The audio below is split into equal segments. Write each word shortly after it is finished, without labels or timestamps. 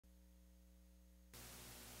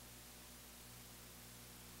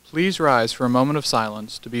Please rise for a moment of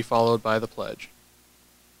silence to be followed by the pledge.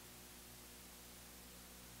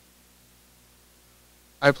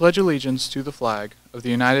 I pledge allegiance to the flag of the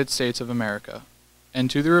United States of America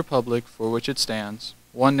and to the republic for which it stands,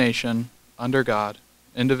 one nation, under God,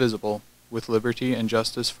 indivisible, with liberty and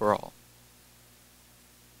justice for all.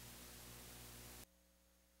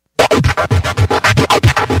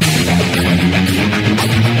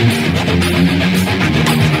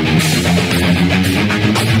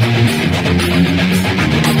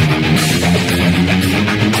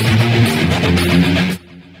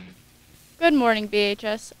 Good morning,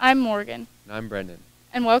 BHS. I'm Morgan. And I'm Brendan.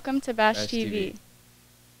 And welcome to Bash TV.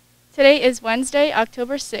 Today is Wednesday,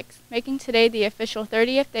 October 6th, making today the official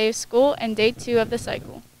 30th day of school and day 2 of the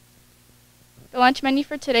cycle. The lunch menu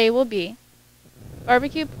for today will be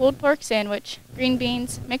barbecue pulled pork sandwich, green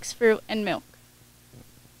beans, mixed fruit, and milk.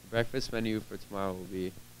 The breakfast menu for tomorrow will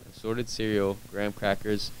be assorted cereal, graham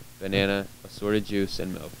crackers, banana, assorted juice,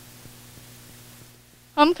 and milk.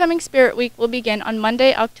 Homecoming Spirit Week will begin on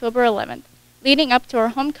Monday, October 11th, leading up to our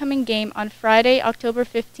homecoming game on Friday, October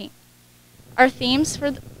 15th. Our themes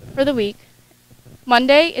for the week: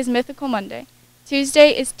 Monday is Mythical Monday,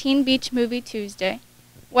 Tuesday is Teen Beach Movie Tuesday,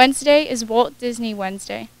 Wednesday is Walt Disney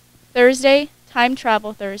Wednesday, Thursday, Time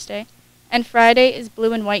Travel Thursday, and Friday is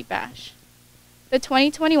Blue and White Bash. The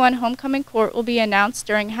 2021 homecoming court will be announced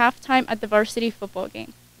during halftime at the varsity football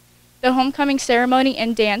game. The homecoming ceremony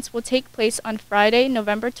and dance will take place on Friday,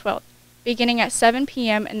 November 12th, beginning at 7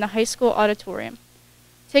 p.m. in the high school auditorium.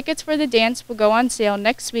 Tickets for the dance will go on sale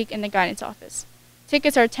next week in the guidance office.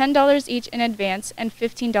 Tickets are $10 each in advance and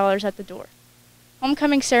 $15 at the door.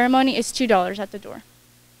 Homecoming ceremony is $2 at the door.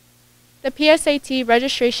 The PSAT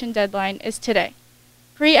registration deadline is today.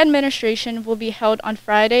 Pre-administration will be held on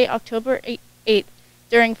Friday, October 8th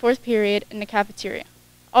during 4th period in the cafeteria.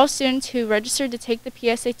 All students who registered to take the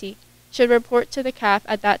PSAT should report to the CAF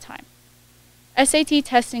at that time. SAT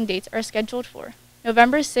testing dates are scheduled for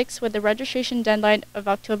November 6th with the registration deadline of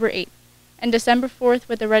October 8th, and December 4th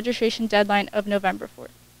with the registration deadline of November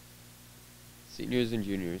 4th. Seniors and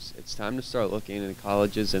juniors, it's time to start looking into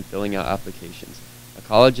colleges and filling out applications. A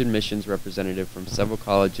college admissions representative from several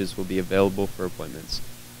colleges will be available for appointments.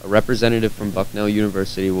 A representative from Bucknell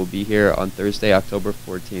University will be here on Thursday, October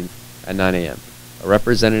 14th at 9 a.m. A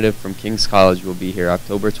representative from King's College will be here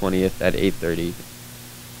October 20th at 8:30.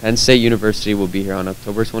 Penn State University will be here on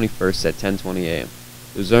October 21st at 10:20 a.m.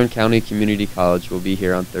 Luzerne County Community College will be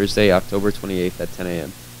here on Thursday, October 28th at 10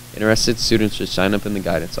 a.m. Interested students should sign up in the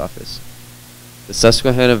guidance office. The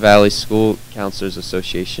Susquehanna Valley School Counselors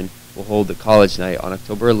Association will hold the college night on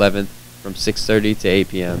October 11th from 6:30 to 8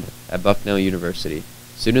 p.m. at Bucknell University.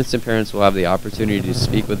 Students and parents will have the opportunity to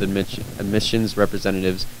speak with admissions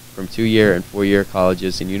representatives from 2-year and 4-year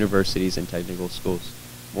colleges and universities and technical schools.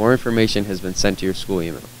 More information has been sent to your school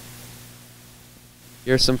email.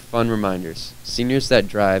 Here are some fun reminders. Seniors that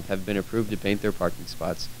drive have been approved to paint their parking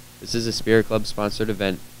spots. This is a Spirit Club sponsored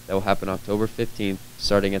event that will happen October 15th,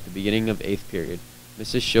 starting at the beginning of 8th period.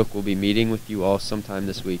 Mrs. Shook will be meeting with you all sometime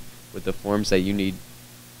this week with the forms that you need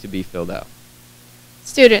to be filled out.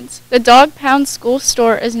 Students, the Dog Pound School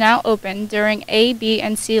Store is now open during A, B,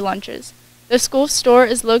 and C lunches. The school store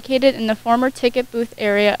is located in the former ticket booth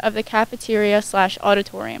area of the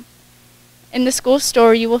cafeteria/auditorium. In the school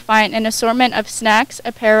store, you will find an assortment of snacks,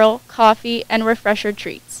 apparel, coffee, and refresher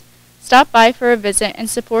treats. Stop by for a visit and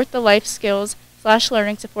support the life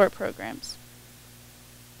skills/learning support programs.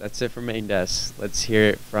 That's it from Main Desk. Let's hear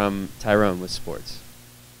it from Tyrone with sports.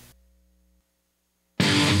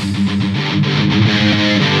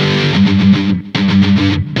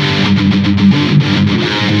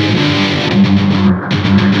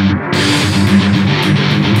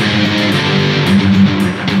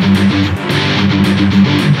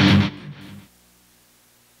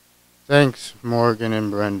 Thanks, Morgan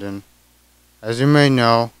and Brendan. As you may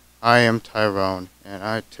know, I am Tyrone,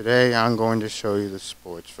 and today I'm going to show you the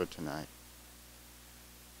sports for tonight.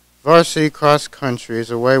 Varsity cross country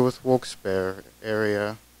is away with Wilkes-Barre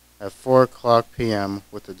area at 4 o'clock p.m.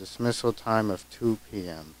 with a dismissal time of 2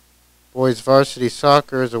 p.m. Boys varsity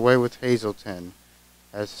soccer is away with Hazleton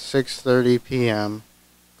at 6:30 p.m.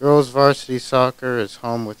 Girls varsity soccer is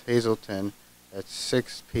home with Hazleton at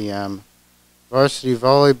 6 p.m. Varsity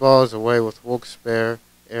volleyball is away with Wilkes-Barre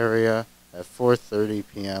area at 4:30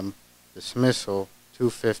 p.m. Dismissal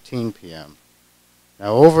 2:15 p.m.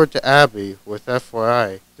 Now over to Abby with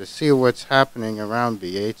FYI to see what's happening around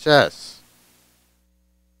BHS.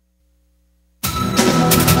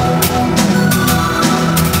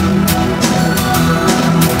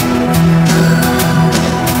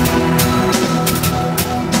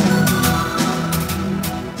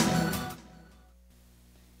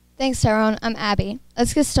 Thanks, Tyrone. I'm Abby.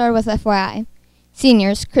 Let's get started with FYI.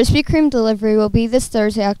 Seniors, Krispy Kreme delivery will be this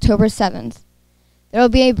Thursday, October 7th. There will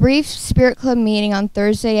be a brief Spirit Club meeting on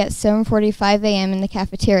Thursday at 7:45 a.m. in the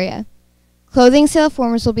cafeteria. Clothing sale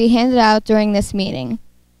forms will be handed out during this meeting.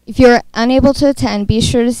 If you are unable to attend, be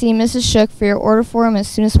sure to see Mrs. Shook for your order form as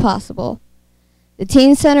soon as possible. The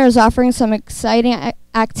Teen Center is offering some exciting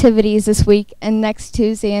activities this week and next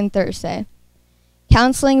Tuesday and Thursday.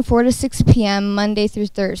 Counseling 4 to 6 p.m. Monday through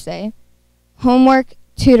Thursday. Homework,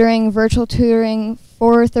 tutoring, virtual tutoring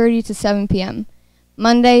 4:30 to 7 p.m.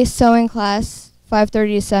 Monday, sewing class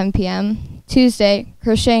 5:30 to 7 p.m. Tuesday,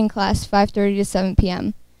 crocheting class 5:30 to 7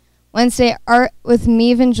 p.m. Wednesday, art with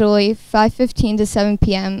Meave and Julie 5:15 to 7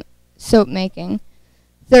 p.m. soap making.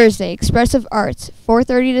 Thursday, expressive arts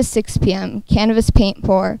 4:30 to 6 p.m. canvas paint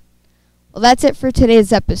pour. Well, that's it for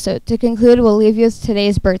today's episode. To conclude, we'll leave you with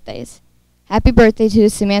today's birthdays. Happy birthday to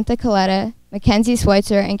Samantha Coletta, Mackenzie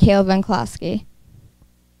Schweitzer, and Caleb Venklowski.